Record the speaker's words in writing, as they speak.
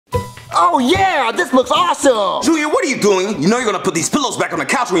Oh yeah, this looks awesome! Junior, what are you doing? You know you're gonna put these pillows back on the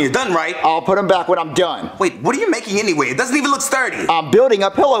couch when you're done, right? I'll put them back when I'm done. Wait, what are you making anyway? It doesn't even look sturdy. I'm building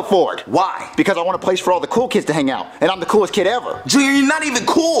a pillow fort. Why? Because I want a place for all the cool kids to hang out, and I'm the coolest kid ever. Junior, you're not even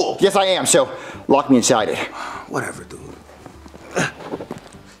cool. Yes, I am, so lock me inside it. Whatever, dude.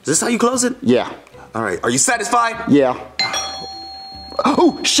 Is this how you close it? Yeah. All right, are you satisfied? Yeah.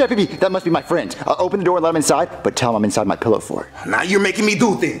 Oh, shit, baby, that must be my friend. Open the door and let him inside, but tell him I'm inside my pillow fort. Now you're making me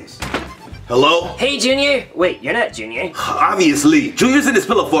do things. Hello? Hey, Junior. Wait, you're not Junior. Obviously. Junior's in his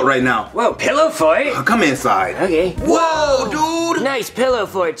pillow fort right now. Whoa, pillow fort? Come inside. Okay. Whoa, dude! Nice pillow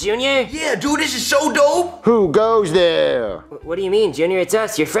fort, Junior. Yeah, dude, this is so dope. Who goes there? What do you mean, Junior? It's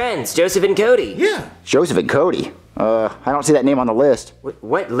us, your friends, Joseph and Cody. Yeah. Joseph and Cody. I don't see that name on the list.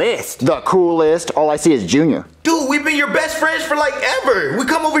 What list? The cool list. All I see is Junior. Dude, we've been your best friends for like ever. We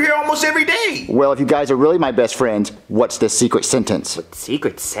come over here almost every day. Well, if you guys are really my best friends, what's the secret sentence?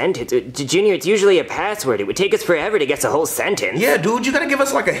 Secret sentence? Junior, it's usually a password. It would take us forever to guess a whole sentence. Yeah, dude, you gotta give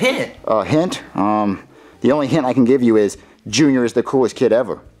us like a hint. A hint? The only hint I can give you is Junior is the coolest kid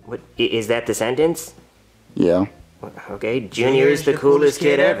ever. What, is that the sentence? Yeah. Okay, Junior is the coolest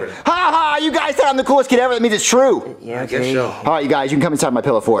kid ever. Ha ha! You guys said I'm the coolest kid ever. That means it's true. Yeah, I guess so. All right, you guys, you can come inside my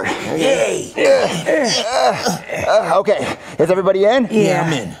pillow fort. Yay! Okay, is everybody in? Yeah,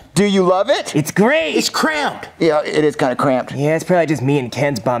 I'm in. Do you love it? It's great. It's cramped. Yeah, it is kind of cramped. Yeah, it's probably just me and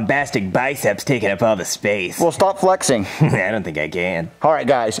Ken's bombastic biceps taking up all the space. Well, stop flexing. I don't think I can. All right,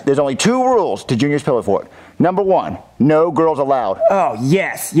 guys, there's only 2 rules to Junior's pillow fort. Number 1, no girls allowed. Oh,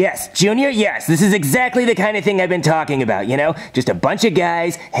 yes. Junior, yes. This is exactly the kind of thing I've been talking about, you know? Just a bunch of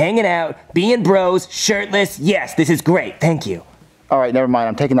guys hanging out, being bros, shirtless. Yes, this is great. Thank you. All right, never mind.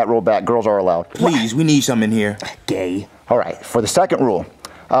 I'm taking that rule back. Girls are allowed. Please, we need some in here. Gay. All right, for the second rule,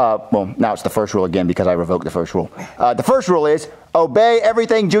 well, now it's the first rule again because I revoked the first rule. The first rule is obey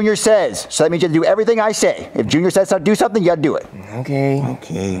everything Junior says. So that means you have to do everything I say. If Junior says to do something, you got to do it.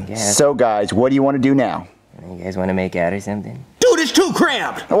 Okay. So, guys, what do you want to do now? You guys want to make out or something? Dude, it's too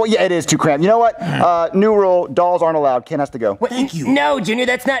cramped. Well, yeah, it is too cramped. You know what? New rule, dolls aren't allowed. Ken has to go. Thank you. No, Junior,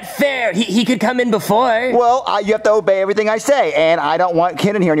 that's not fair. He could come in before. Well, you have to obey everything I say, and I don't want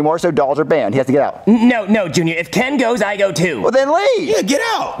Ken in here anymore, so dolls are banned. He has to get out. No, Junior. If Ken goes, I go too. Well, then leave. Yeah, get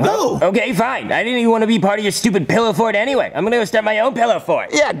out. Go. Okay, fine. I didn't even want to be part of your stupid pillow fort anyway. I'm gonna go start my own pillow fort.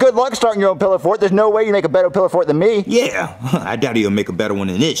 Yeah, good luck starting your own pillow fort. There's no way you make a better pillow fort than me. Yeah, I doubt he'll make a better one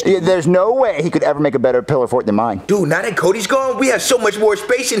than this. Yeah, there's no way he could ever make a better pillow fort than mine. Dude, now that Cody's gone, we have so much more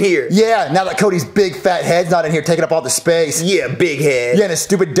space in here. Yeah, now that Cody's big fat head's not in here taking up all the space. Yeah, big head. Yeah, and a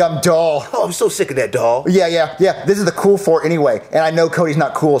stupid dumb doll. Oh, I'm so sick of that doll. Yeah. This is the cool fort anyway, and I know Cody's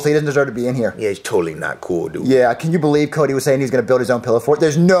not cool, so he doesn't deserve to be in here. Yeah, he's totally not cool, dude. Yeah, can you believe Cody was saying he's gonna build his own pillow fort?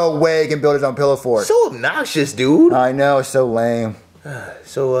 There's no way he can build his own pillow fort. So obnoxious, dude. I know, so lame.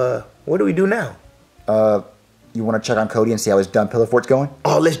 So, what do we do now? You wanna check on Cody and see how his dumb pillow fort's going?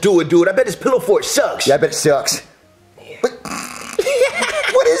 Oh, let's do it, dude. I bet his pillow fort sucks. Yeah, I bet it sucks. But,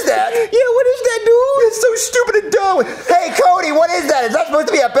 what is that? Yeah, what is that, dude? It's so stupid and dumb. Hey, Cody, what is that? Is that supposed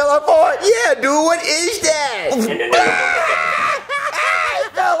to be a pillow fort? Yeah, dude, what is that?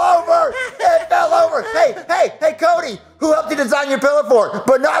 It fell over! It fell over! Hey, Cody! Who helped you design your pillow fort?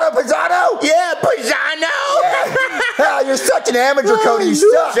 Bernardo Pisano? Yeah, Pisano! Yeah. You're such an amateur, Cody. You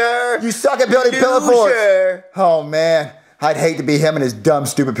suck. You suck at building pillow forts. Oh, man. I'd hate to be him and his dumb,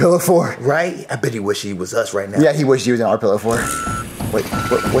 stupid pillow fort. Right? I bet he wish he was us right now. Yeah, he wished he was in our pillow fort. Wait,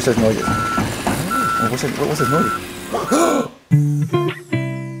 what's those noises? What's those noises?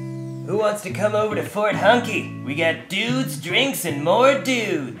 Who wants to come over to Fort Hunky? We got dudes, drinks, and more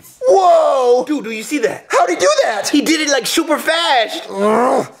dudes. Whoa! Dude, do you see that? How'd he do that? He did it like super fast.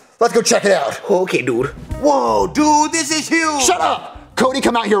 Let's go check it out. Okay, dude. Whoa, dude, this is huge. Shut up! Cody,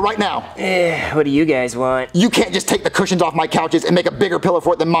 come out here right now. What do you guys want? You can't just take the cushions off my couches and make a bigger pillow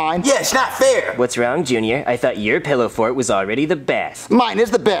fort than mine. Yeah, it's not fair. What's wrong, Junior? I thought your pillow fort was already the best. Mine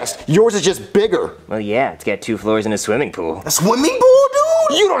is the best. Yours is just bigger. Well, yeah, it's got 2 floors and a swimming pool. A swimming pool,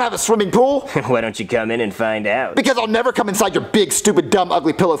 dude? You don't have a swimming pool. Why don't you come in and find out? Because I'll never come inside your big, stupid, dumb,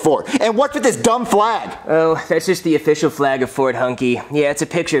 ugly pillow fort. And what's with this dumb flag? Oh, that's just the official flag of Fort Hunky. Yeah, it's a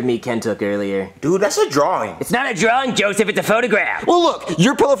picture of me Ken took earlier. Dude, that's a drawing. It's not a drawing, Joseph, it's a photograph. Well, look,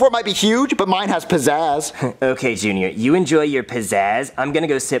 your pillow fort might be huge, but mine has pizzazz. Okay, Junior, you enjoy your pizzazz. I'm gonna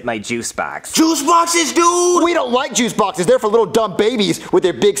go sip my juice box. Juice boxes, dude? We don't like juice boxes. They're for little dumb babies with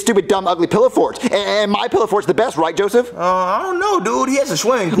their big, stupid, dumb, ugly pillow forts. And my pillow fort's the best, right, Joseph? I don't know, dude. He has a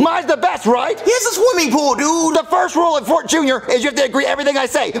swimming pool. Mine's the best, right? Here's a swimming pool, dude. The first rule in Fort Junior is you have to agree everything I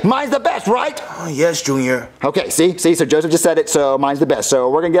say. Mine's the best, right? Oh, yes, Junior. Okay, see, so Joseph just said it, so mine's the best. So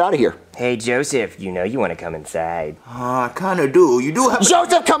we're gonna get out of here. Hey, Joseph, you know you want to come inside. I kinda do. You do have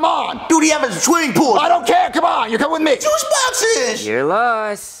Joseph, come on! Dude, you have a swimming pool. I don't care, come on, you're coming with me. Juice boxes. You're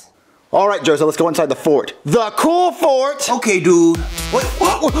lost. All right, Joseph, let's go inside the fort. The cool fort! Okay, dude. What?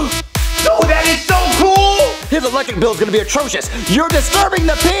 Dude, that is so cool. His electric bill's gonna be atrocious. You're disturbing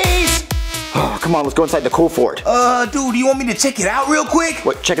the peace! Oh, come on, let's go inside the cool fort. Dude, you want me to check it out real quick?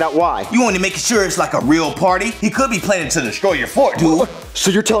 What, check it out, why? You want to make sure it's like a real party? He could be planning to destroy your fort, dude.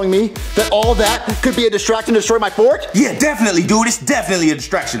 So you're telling me that all that could be a distraction to destroy my fort? Yeah, definitely, dude. It's definitely a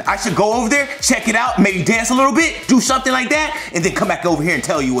distraction. I should go over there, check it out, maybe dance a little bit, do something like that, and then come back over here and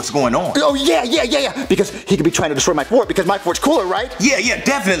tell you what's going on. Oh, yeah. Because he could be trying to destroy my fort because my fort's cooler, right? Yeah,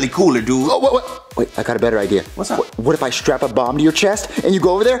 definitely cooler, dude. Oh, wait, I got a better idea. What's up? What if I strap a bomb to your chest and you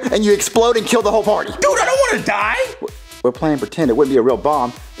go over there and you explode and kill the whole party? Dude, I don't want to die. We're playing pretend. It wouldn't be a real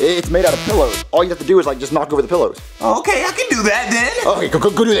bomb. It's made out of pillows. All you have to do is like just knock over the pillows. Okay, I can do that then. Okay, go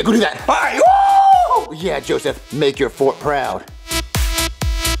do that. Go do that. All right, woo! Yeah, Joseph, make your fort proud.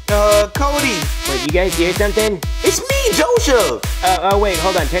 Cody. Wait, you guys hear something? It's me, Joseph. Oh, wait,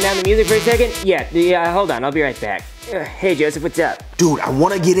 hold on. Turn down the music for a second. Yeah, hold on. I'll be right back. Hey, Joseph, what's up? Dude, I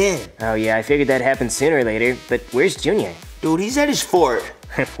want to get in. Oh, yeah, I figured that'd happen sooner or later. But where's Junior? Dude, he's at his fort.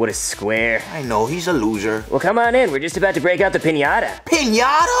 What a square. I know, he's a loser. Well, come on in. We're just about to break out the piñata.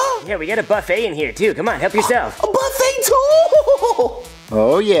 Piñata? Yeah, we got a buffet in here, too. Come on, help yourself. A buffet too?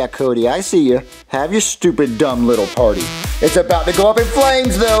 Oh yeah, Cody, I see you. Have your stupid, dumb little party. It's about to go up in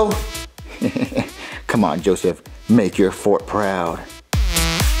flames, though. Come on, Joseph, make your fort proud.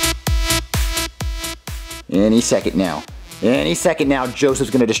 Any second now, Joseph's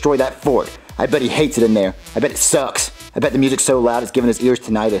gonna destroy that fort. I bet he hates it in there. I bet it sucks. I bet the music's so loud it's giving his ears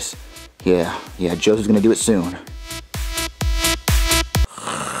tinnitus. Yeah, Joseph's gonna do it soon.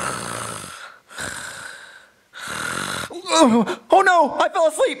 Oh no, I fell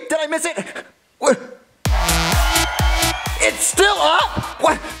asleep. Did I miss it? What? It's still up?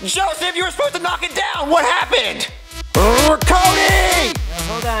 What? Joseph, you were supposed to knock it down. What happened? Cody!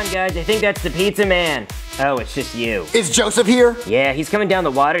 Hold on, guys. I think that's the pizza man. Oh, it's just you. Is Joseph here? Yeah, he's coming down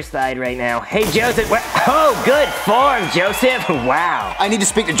the water slide right now. Hey, Joseph. Oh, good form, Joseph. Wow. I need to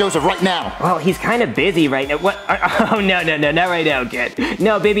speak to Joseph right now. Well, he's kind of busy right now. What? Oh, no, not right now, kid.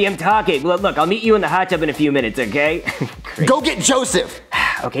 No, baby, I'm talking. Look, I'll meet you in the hot tub in a few minutes, okay? Go get Joseph.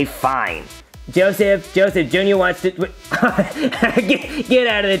 Okay, fine. Joseph, Junior wants to... get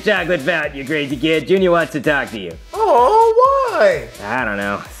out of the chocolate fountain, you crazy kid. Junior wants to talk to you. Oh, why? I don't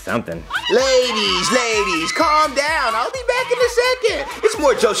know, something. Ladies, calm down. I'll be back in a second. It's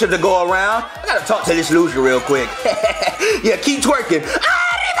more Joseph to go around. I gotta talk to this loser real quick. Yeah, keep twerking.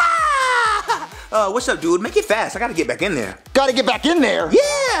 What's up, dude? Make it fast. I gotta get back in there. Gotta get back in there?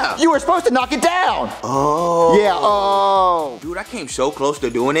 Yeah! You were supposed to knock it down. Oh. Yeah, oh. Dude, I came so close to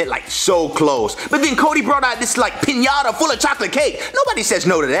doing it, like so close. But then Cody brought out this like piñata full of chocolate cake. Nobody says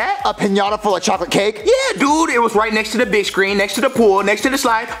no to that. A piñata full of chocolate cake? Yeah, dude. It was right next to the big screen, next to the pool, next to the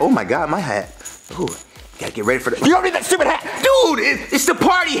slide. Oh my God, my hat. Ooh. Gotta get ready for the... You don't need that stupid hat! Dude, it's the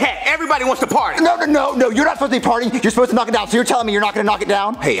party hat. Everybody wants to party. No, you're not supposed to be partying. You're supposed to knock it down. So you're telling me you're not gonna knock it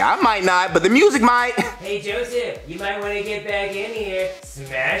down? Hey, I might not, but the music might. Hey, Joseph, you might want to get back in here.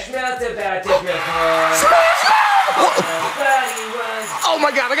 Smash Mouth's about to perform. Smash Mouth! Oh my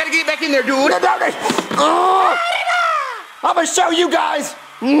God, I gotta get back in there, dude. I'm gonna show you guys!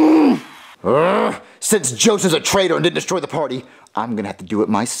 Since Joseph's a traitor and didn't destroy the party, I'm gonna have to do it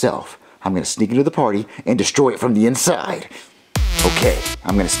myself. I'm gonna sneak into the party and destroy it from the inside. Okay,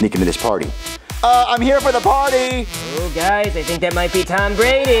 I'm gonna sneak into this party. I'm here for the party! Oh, guys, I think that might be Tom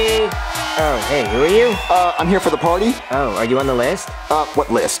Brady. Oh, hey, who are you? I'm here for the party. Oh, are you on the list?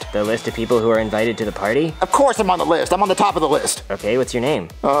 What list? The list of people who are invited to the party? Of course I'm on the list. I'm on the top of the list. Okay, what's your name?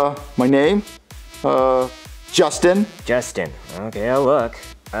 My name? Justin. Justin. Okay, I'll look.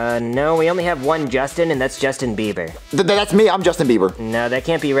 No, we only have one Justin, and that's Justin Bieber. That's me, I'm Justin Bieber. No, that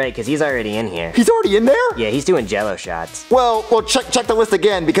can't be right, because he's already in here. He's already in there? Yeah, he's doing Jell-O shots. Well, check the list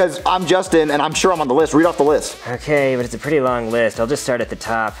again, because I'm Justin, and I'm sure I'm on the list. Read off the list. Okay, but it's a pretty long list. I'll just start at the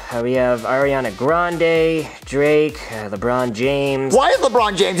top. We have Ariana Grande, Drake, LeBron James. Why is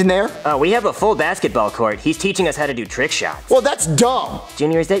LeBron James in there? We have a full basketball court. He's teaching us how to do trick shots. Well, that's dumb.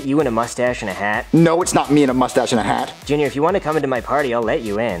 Junior, is that you in a mustache and a hat? No, it's not me in a mustache and a hat. Junior, if you want to come into my party, I'll let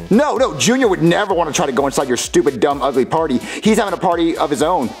you in. No, Junior would never want to try to go inside your stupid, dumb, ugly party. He's having a party of his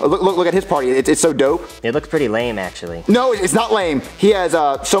own. Look at his party. It's so dope. It looks pretty lame, actually. No, it's not lame. He has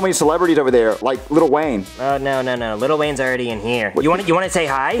so many celebrities over there, like Lil Wayne. Oh, no. Lil Wayne's already in here. You want to say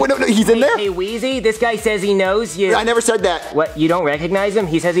hi? Wait, no, he's in there? Hey, Wheezy, this guy says he knows you. I never said that. What, you don't recognize him?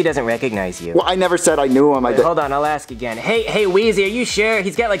 He says he doesn't recognize you. Well, I never said I knew him. Hold on, I'll ask again. Hey, Wheezy, are you sure?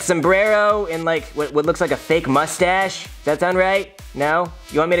 He's got like sombrero and like what looks like a fake mustache. Does that sound right? No?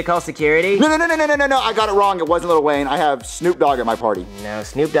 You want me to call security? No, I got it wrong. It wasn't Lil Wayne. I have Snoop Dogg at my party. No,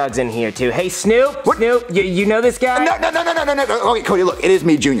 Snoop Dogg's in here too. Hey, Snoop! What? Snoop, you know this guy? No. Okay, Cody, look, it is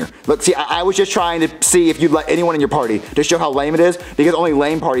me, Junior. Look, see, I was just trying to see if you'd let anyone in your party to show how lame it is, because only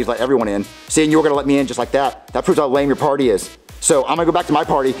lame parties let everyone in. See, and you were gonna let me in just like that. That proves how lame your party is. So I'm gonna go back to my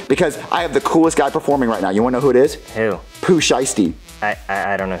party because I have the coolest guy performing right now. You wanna know who it is? Who? Pooh Shiesty.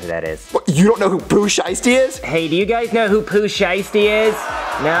 I don't know who that is. What, you don't know who Pooh Shiesty is? Hey, do you guys know who Pooh Shiesty is?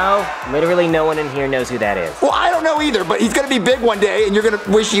 No? Literally no one in here knows who that is. Well, I don't know either, but he's gonna be big one day and you're gonna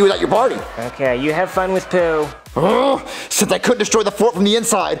wish he was at your party. Okay, you have fun with Pooh. Since I couldn't destroy the fort from the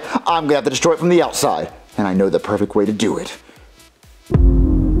inside, I'm gonna have to destroy it from the outside. And I know the perfect way to do it.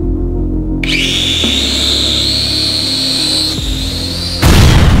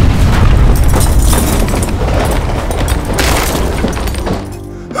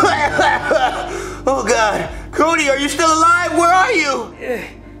 Oh God, Cody, are you still alive? Where are you?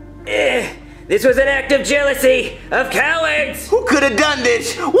 This was an act of jealousy, of cowards! Who could have done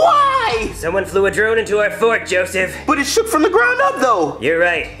this? Why? Someone flew a drone into our fort, Joseph. But it shook from the ground up, though. You're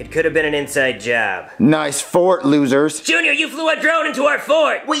right, it could have been an inside job. Nice fort, losers. Junior, you flew a drone into our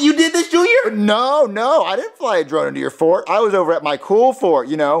fort! Wait, you did this, Junior? No, I didn't fly a drone into your fort. I was over at my cool fort,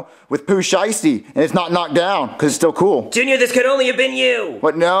 you know, with Pooh Shiesty, and it's not knocked down, because it's still cool. Junior, this could only have been you!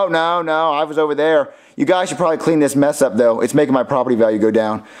 But no, I was over there. You guys should probably clean this mess up, though. It's making my property value go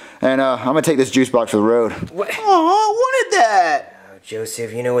down. And I'm gonna take this juice box for the road. What? Oh, wanted that. Oh,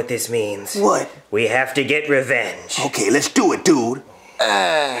 Joseph, you know what this means. What? We have to get revenge. Okay, let's do it, dude.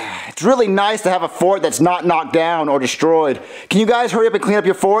 It's really nice to have a fort that's not knocked down or destroyed. Can you guys hurry up and clean up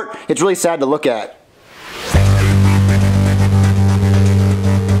your fort? It's really sad to look at.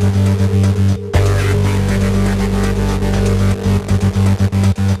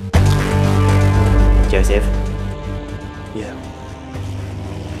 Joseph, Yeah.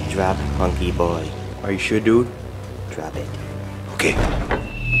 drop Hunky Boy. Are you sure, dude? Drop it. Okay.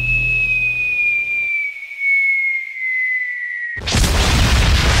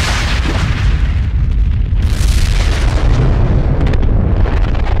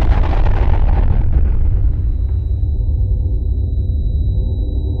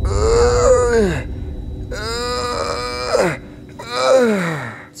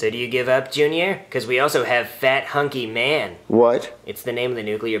 So do you give up, Junior? Because we also have Fat Hunky Man. What? It's the name of the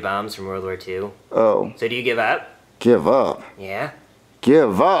nuclear bombs from World War II. Oh, So do you give up? give up. Yeah?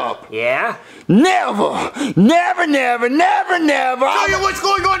 Give up? Yeah? Never! Never! Junior, what's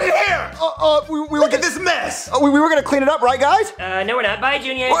going on in here? We were Look at this mess. we were gonna clean it up, right, guys? No we're not. Bye,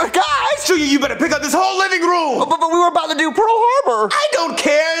 Junior. Guys! Junior, you better pick up this whole living room. But we were about to do Pearl Harbor. I don't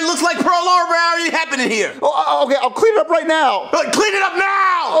care. It looks like Pearl Harbor already happened in here. Okay, I'll clean it up right now. Clean it up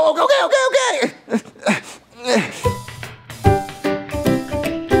now. Okay.